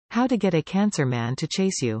How to get a Cancer man to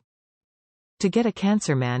chase you. To get a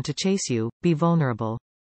Cancer man to chase you, be vulnerable.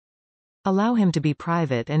 Allow him to be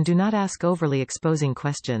private and do not ask overly exposing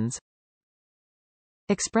questions.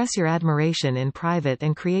 Express your admiration in private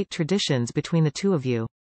and create traditions between the two of you.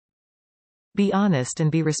 Be honest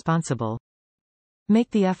and be responsible.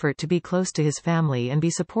 Make the effort to be close to his family and be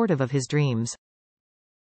supportive of his dreams.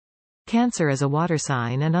 Cancer is a water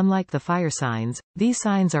sign, and unlike the fire signs, these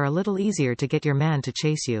signs are a little easier to get your man to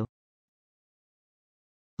chase you.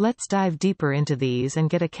 Let's dive deeper into these and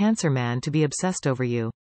get a Cancer man to be obsessed over you.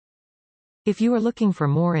 If you are looking for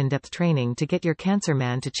more in-depth training to get your Cancer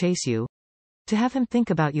man to chase you, to have him think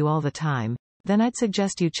about you all the time, then I'd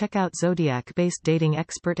suggest you check out Zodiac-based dating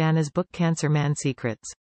expert Anna's book Cancer Man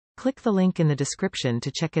Secrets. Click the link in the description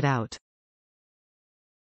to check it out.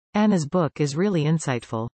 Anna's book is really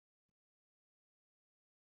insightful.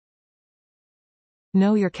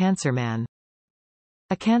 Know your Cancer man.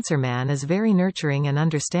 A Cancer man is very nurturing and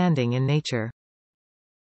understanding in nature.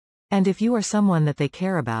 And if you are someone that they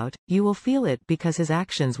care about, you will feel it because his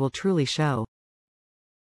actions will truly show.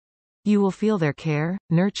 You will feel their care,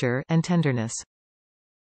 nurture, and tenderness.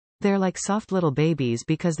 They're like soft little babies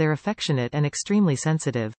because they're affectionate and extremely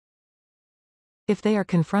sensitive. If they are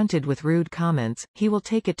confronted with rude comments, he will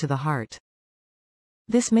take it to the heart.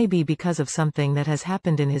 This may be because of something that has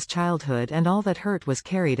happened in his childhood, and all that hurt was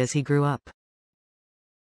carried as he grew up.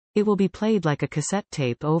 It will be played like a cassette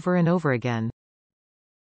tape over and over again.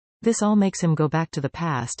 This all makes him go back to the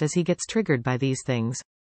past as he gets triggered by these things.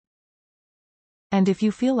 And if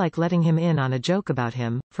you feel like letting him in on a joke about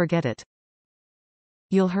him, forget it.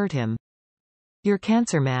 You'll hurt him. Your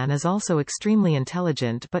Cancer man is also extremely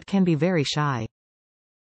intelligent but can be very shy.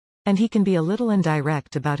 And he can be a little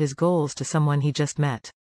indirect about his goals to someone he just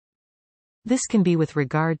met. This can be with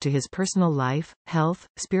regard to his personal life, health,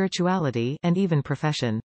 spirituality, and even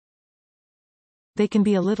profession. They can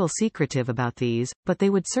be a little secretive about these, but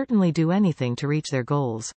they would certainly do anything to reach their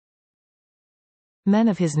goals. Men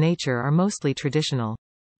of his nature are mostly traditional.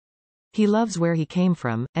 He loves where he came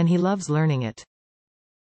from, and he loves learning it.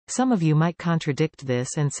 Some of you might contradict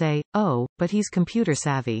this and say, oh, but he's computer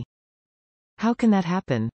savvy. How can that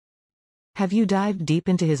happen? Have you dived deep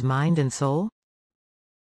into his mind and soul?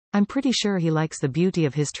 I'm pretty sure he likes the beauty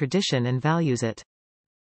of his tradition and values it.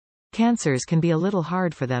 Cancers can be a little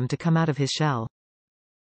hard for them to come out of his shell.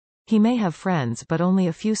 He may have friends but only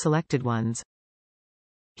a few selected ones.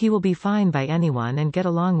 He will be fine by anyone and get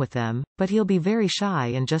along with them, but he'll be very shy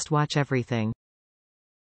and just watch everything.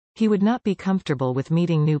 He would not be comfortable with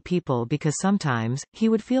meeting new people because sometimes, he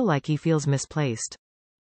would feel like he feels misplaced.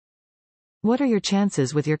 What are your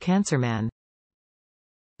chances with your Cancer man?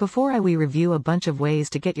 Before we review a bunch of ways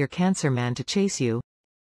to get your Cancer man to chase you,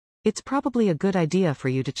 it's probably a good idea for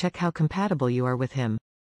you to check how compatible you are with him.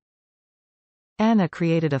 Anna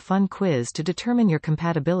created a fun quiz to determine your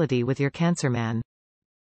compatibility with your Cancer man.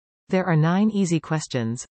 There are 9 easy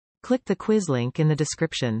questions. Click the quiz link in the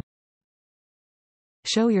description.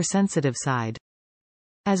 Show your sensitive side.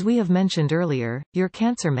 As we have mentioned earlier, your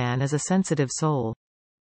Cancer man is a sensitive soul.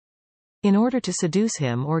 In order to seduce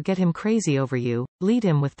him or get him crazy over you, lead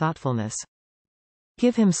him with thoughtfulness.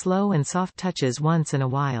 Give him slow and soft touches once in a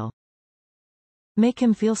while. Make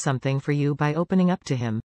him feel something for you by opening up to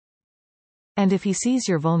him. And if he sees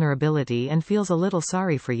your vulnerability and feels a little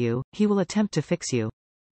sorry for you, he will attempt to fix you.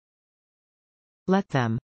 Let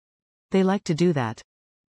them. They like to do that.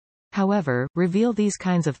 However, reveal these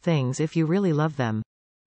kinds of things if you really love them.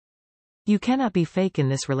 You cannot be fake in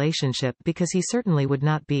this relationship because he certainly would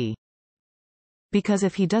not be. Because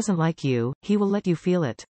if he doesn't like you, he will let you feel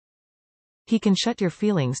it. He can shut your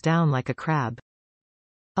feelings down like a crab.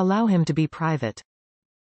 Allow him to be private.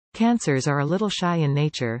 Cancers are a little shy in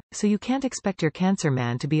nature, so you can't expect your Cancer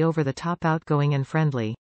man to be over the top outgoing and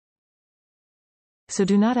friendly. So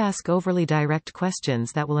do not ask overly direct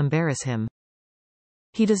questions that will embarrass him.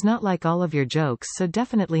 He does not like all of your jokes, so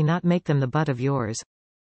definitely not make them the butt of yours.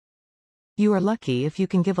 You are lucky if you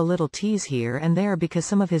can give a little tease here and there because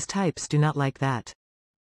some of his types do not like that.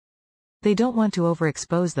 They don't want to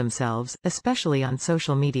overexpose themselves, especially on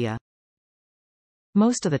social media.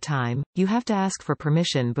 Most of the time, you have to ask for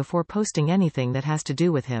permission before posting anything that has to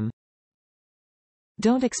do with him.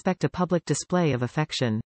 Don't expect a public display of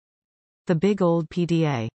affection. The big old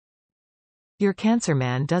PDA. Your Cancer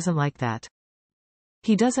man doesn't like that.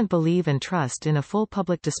 He doesn't believe and trust in a full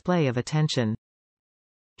public display of attention.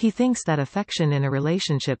 He thinks that affection in a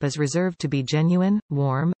relationship is reserved to be genuine,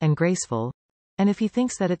 warm, and graceful, and if he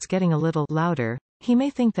thinks that it's getting a little louder, he may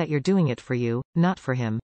think that you're doing it for you, not for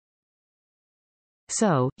him.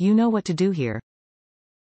 So, you know what to do here.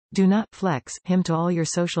 Do not flex him to all your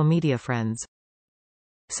social media friends.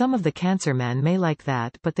 Some of the Cancer men may like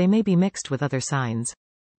that, but they may be mixed with other signs.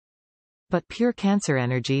 But pure Cancer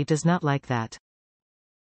energy does not like that.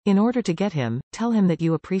 In order to get him, tell him that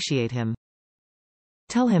you appreciate him.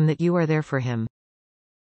 Tell him that you are there for him.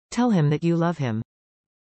 Tell him that you love him.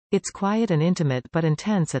 It's quiet and intimate but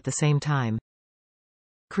intense at the same time.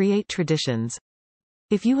 Create traditions.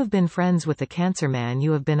 If you have been friends with the Cancer man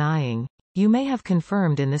you have been eyeing, you may have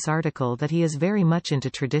confirmed in this article that he is very much into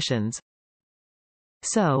traditions.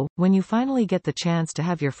 So, when you finally get the chance to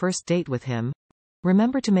have your first date with him,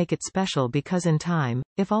 remember to make it special because in time,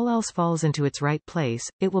 if all else falls into its right place,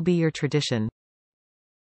 it will be your tradition.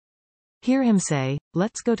 Hear him say,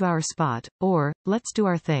 "Let's go to our spot," or, "Let's do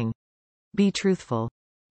our thing." Be truthful.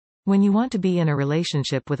 When you want to be in a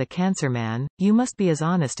relationship with a Cancer man, you must be as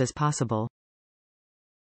honest as possible.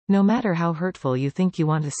 No matter how hurtful you think you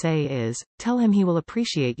want to say is, tell him he will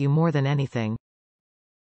appreciate you more than anything.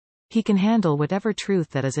 He can handle whatever truth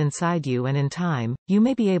that is inside you, and in time, you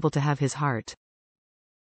may be able to have his heart.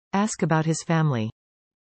 Ask about his family.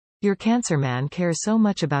 Your Cancer man cares so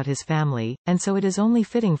much about his family, and so it is only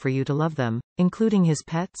fitting for you to love them, including his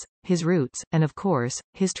pets, his roots, and of course,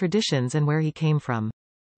 his traditions and where he came from.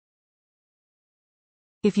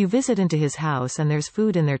 If you visit into his house and there's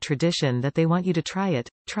food in their tradition that they want you to try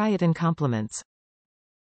it in compliments.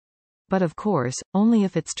 But of course, only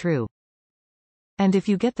if it's true. And if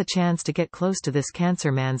you get the chance to get close to this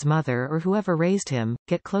Cancer man's mother or whoever raised him,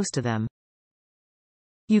 get close to them.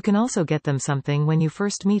 You can also get them something when you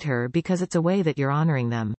first meet her because it's a way that you're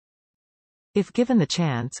honoring them. If given the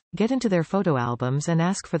chance, get into their photo albums and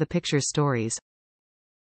ask for the pictures' stories.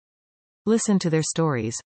 Listen to their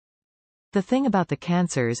stories. The thing about the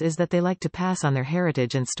Cancers is that they like to pass on their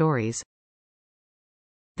heritage and stories.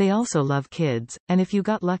 They also love kids, and if you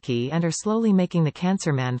got lucky and are slowly making the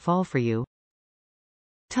Cancer man fall for you,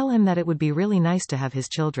 tell him that it would be really nice to have his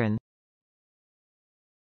children.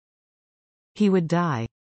 He would die.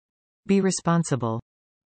 Be responsible.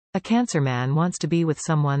 A Cancer man wants to be with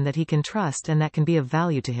someone that he can trust and that can be of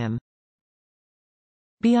value to him.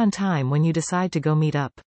 Be on time when you decide to go meet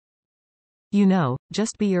up.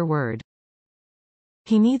 Just be your word.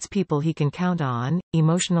 He needs people he can count on,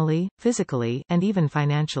 emotionally, physically, and even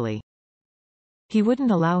financially. He wouldn't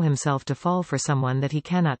allow himself to fall for someone that he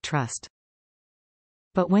cannot trust.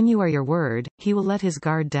 But when you are your word, he will let his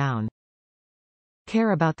guard down.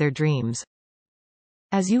 Care about their dreams.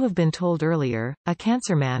 As you have been told earlier, a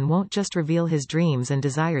Cancer man won't just reveal his dreams and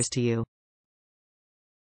desires to you.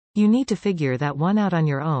 You need to figure that one out on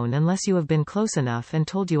your own unless you have been close enough and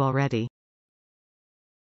told you already.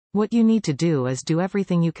 What you need to do is do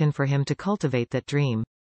everything you can for him to cultivate that dream.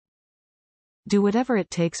 Do whatever it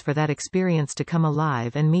takes for that experience to come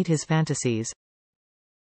alive and meet his fantasies.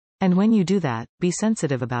 And when you do that, be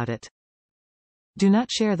sensitive about it. Do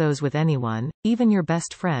not share those with anyone, even your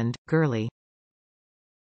best friend, girly.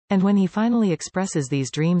 And when he finally expresses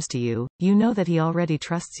these dreams to you, you know that he already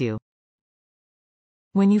trusts you.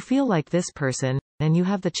 When you feel like this person, and you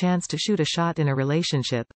have the chance to shoot a shot in a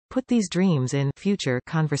relationship, put these dreams in future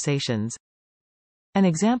conversations. An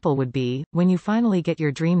example would be, when you finally get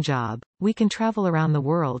your dream job, we can travel around the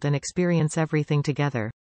world and experience everything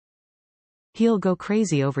together. He'll go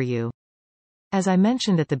crazy over you. As I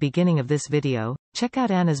mentioned at the beginning of this video, check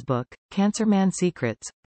out Anna's book, Cancer Man Secrets,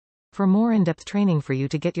 for more in-depth training for you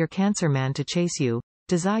to get your Cancer man to chase you,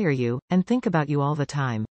 desire you, and think about you all the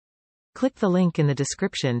time. Click the link in the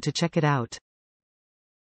description to check it out.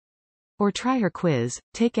 Or try her quiz,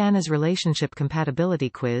 take Anna's relationship compatibility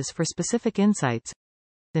quiz for specific insights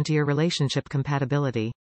into your relationship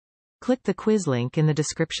compatibility. Click the quiz link in the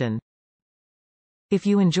description. If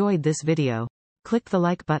you enjoyed this video, click the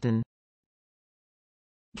like button.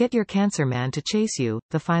 Get your Cancer man to chase you,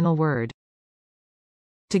 the final word.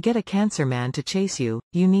 To get a Cancer man to chase you,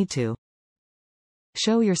 you need to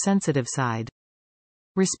show your sensitive side.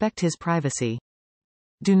 Respect his privacy.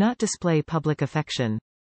 Do not display public affection.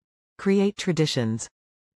 Create traditions.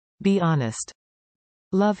 Be honest.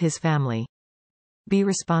 Love his family. Be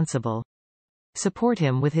responsible. Support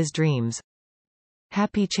him with his dreams.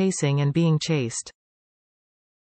 Happy chasing and being chased.